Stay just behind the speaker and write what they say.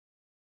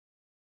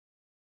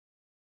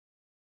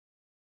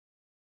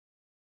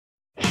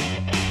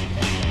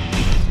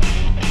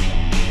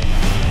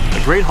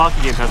A great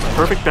hockey game has the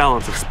perfect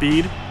balance of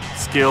speed,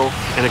 skill,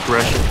 and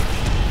aggression.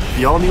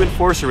 The all-new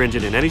Enforcer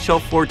engine in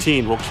NHL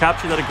 14 will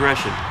capture that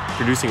aggression,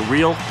 producing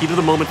real,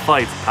 heat-of-the-moment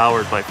fights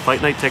powered by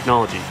Fight Night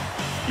technology.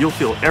 You'll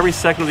feel every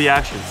second of the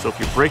action, so if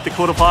you break the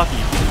code of hockey,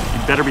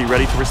 you better be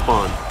ready to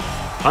respond.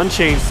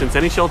 Unchanged since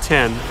NHL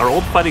 10, our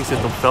old fighting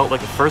system felt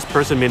like a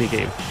first-person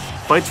minigame.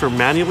 Fights were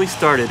manually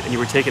started and you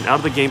were taken out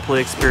of the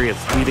gameplay experience,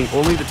 leaving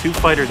only the two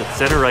fighters at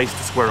center ice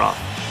to square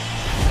off.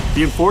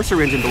 The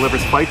Enforcer engine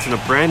delivers fights in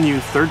a brand new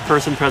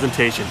third-person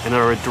presentation and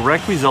are a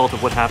direct result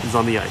of what happens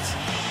on the ice.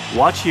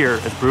 Watch here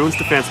as Bruins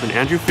defenseman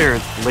Andrew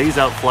Ference lays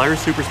out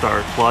Flyers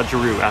superstar Claude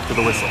Giroux after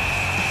the whistle.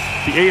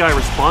 The AI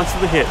responds to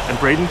the hit and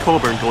Braden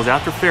Coburn goes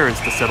after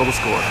Ference to settle the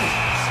score.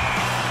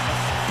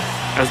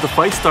 As the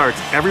fight starts,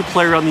 every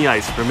player on the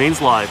ice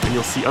remains live and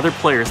you'll see other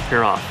players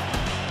pair off.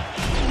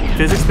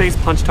 Physics-based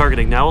punch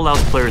targeting now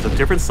allows players of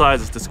different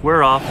sizes to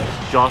square off,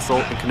 jostle,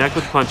 and connect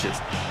with punches.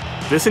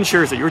 This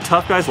ensures that your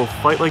tough guys will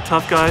fight like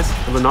tough guys,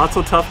 and the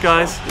not-so-tough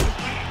guys,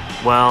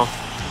 well,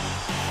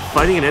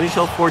 fighting in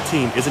NHL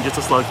 14 isn't just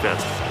a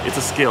slugfest, it's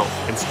a skill,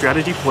 and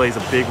strategy plays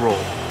a big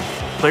role.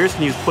 Players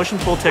can use push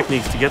and pull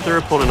techniques to get their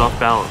opponent off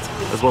balance,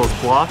 as well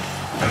as block,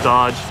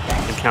 dodge,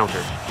 and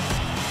counter.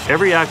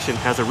 Every action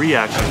has a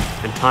reaction,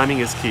 and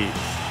timing is key.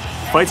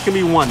 Fights can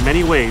be won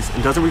many ways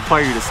and doesn't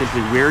require you to simply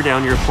wear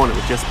down your opponent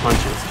with just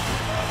punches.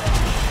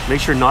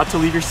 Make sure not to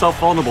leave yourself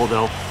vulnerable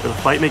though, or the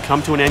fight may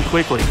come to an end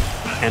quickly,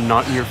 and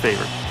not in your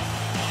favor.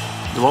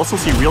 You'll also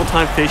see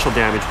real-time facial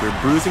damage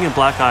where bruising and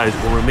black eyes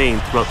will remain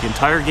throughout the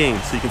entire game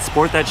so you can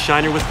sport that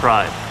shiner with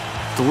pride.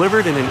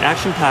 Delivered in an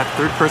action-packed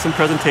third-person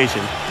presentation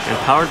and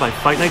powered by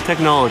Fight Night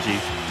technology,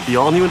 the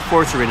all-new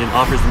Enforcer engine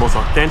offers the most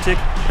authentic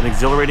and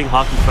exhilarating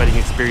hockey fighting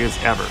experience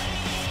ever.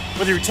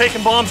 Whether you're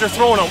taking bombs or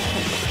throwing them,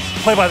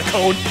 play by the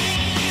code.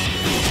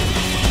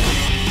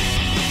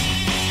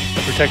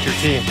 And protect your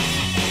team.